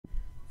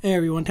Hey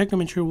everyone,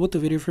 Technoman here with the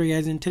video for you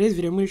guys. In today's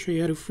video, I'm going to show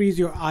you how to freeze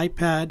your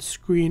iPad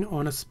screen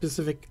on a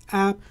specific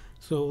app.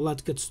 So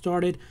let's get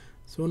started.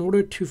 So in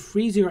order to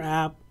freeze your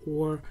app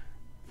or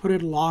put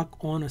it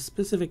lock on a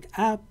specific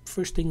app,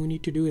 first thing we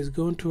need to do is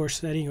go into our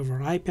setting of our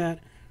iPad.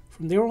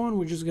 From there on,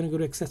 we're just going to go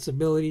to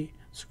accessibility,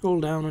 scroll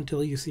down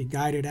until you see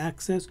guided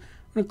access.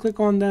 I'm going to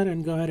click on that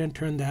and go ahead and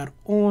turn that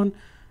on.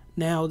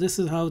 Now this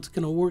is how it's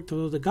going to work.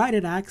 So the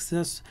guided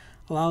access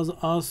allows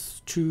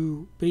us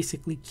to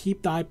basically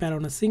keep the iPad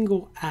on a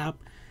single app,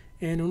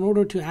 and in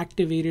order to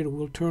activate it,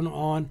 we'll turn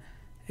on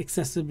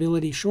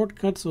accessibility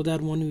shortcuts so that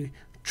when we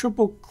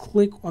triple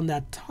click on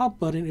that top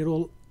button, it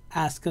will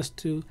ask us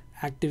to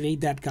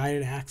activate that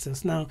guided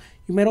access. Now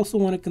you might also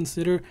want to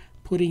consider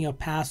putting a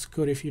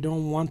passcode if you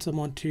don't want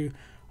someone to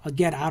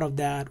get out of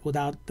that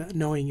without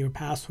knowing your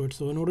password.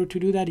 So in order to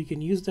do that, you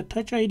can use the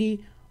Touch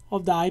ID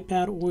of the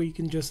iPad, or you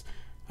can just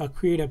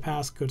create a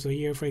passcode. So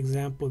here, for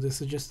example,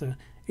 this is just a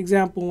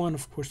example one.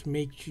 Of course,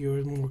 make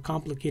yours more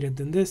complicated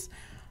than this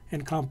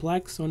and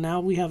complex. So now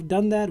we have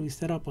done that. We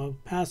set up a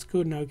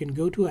passcode. Now we can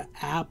go to an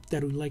app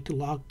that we'd like to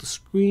lock the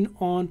screen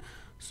on.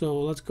 So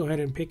let's go ahead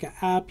and pick an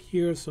app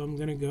here. So I'm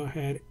going to go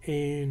ahead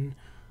and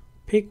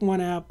pick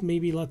one app.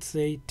 Maybe let's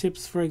say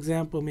Tips, for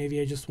example.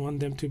 Maybe I just want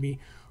them to be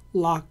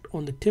locked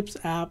on the Tips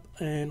app.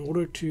 And in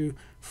order to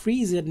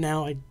freeze it,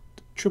 now I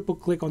triple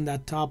click on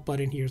that top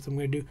button here. So I'm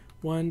going to do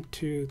 1,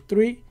 2,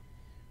 3.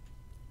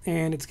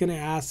 And it's going to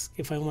ask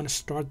if I want to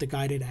start the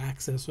guided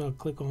access. So I'll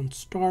click on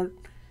start,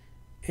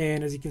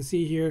 and as you can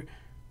see here,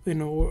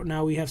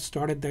 now we have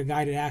started the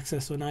guided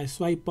access. So now I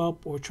swipe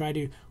up or try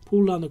to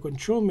pull down the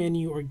control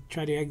menu or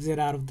try to exit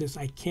out of this.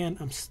 I can't.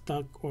 I'm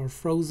stuck or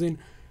frozen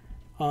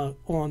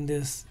on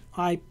this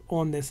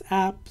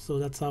app. So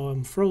that's how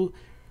I'm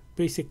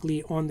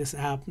basically on this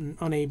app and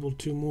unable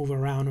to move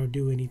around or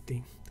do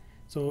anything.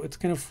 So it's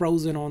kind of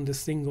frozen on this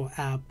single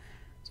app.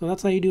 So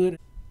that's how you do it.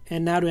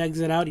 And now to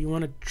exit out, you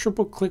want to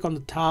triple click on the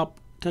top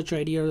Touch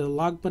ID or the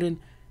lock button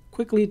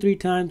quickly 3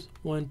 times.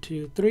 1,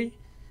 2, 3.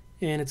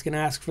 And it's going to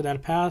ask for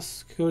that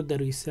passcode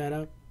that we set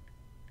up.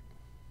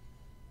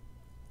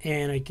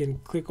 And I can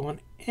click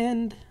on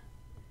end.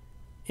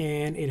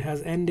 And it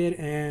has ended,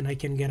 and I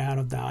can get out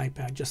of the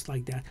iPad just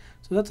like that.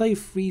 So that's how you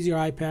freeze your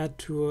iPad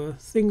to a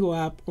single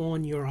app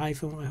on your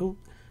iPhone.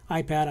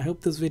 I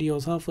hope this video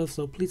is helpful.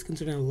 So please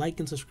consider the like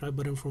and subscribe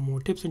button for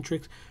more tips and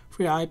tricks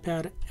for your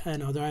iPad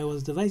and other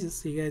iOS devices.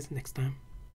 See you guys next time.